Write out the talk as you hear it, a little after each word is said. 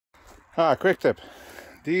Quick tip.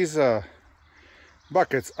 These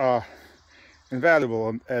buckets are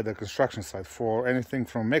invaluable at the construction site for anything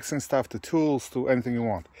from mixing stuff to tools to anything you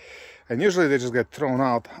want. And usually they just get thrown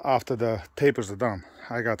out after the tapers are done.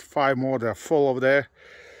 I got 5 more that are full over there.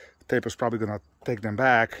 The taper's probably gonna take them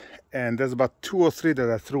back. And there's about 2 or 3 that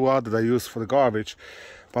I threw out that I used for the garbage.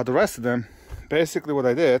 But the rest of them, basically what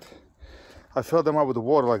I did, I filled them up with the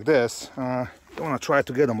water like this. I'm gonna try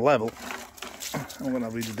to get them level. I'm gonna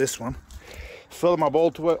redo this one. Fill them up all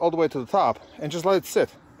the way to the top and just let it sit.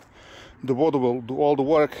 The water will do all the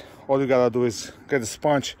work. All you gotta do is get a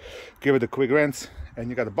sponge, give it a quick rinse, and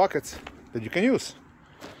you got the buckets that you can use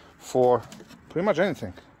for pretty much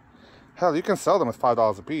anything. Hell, you can sell them at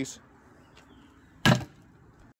 $5 a piece.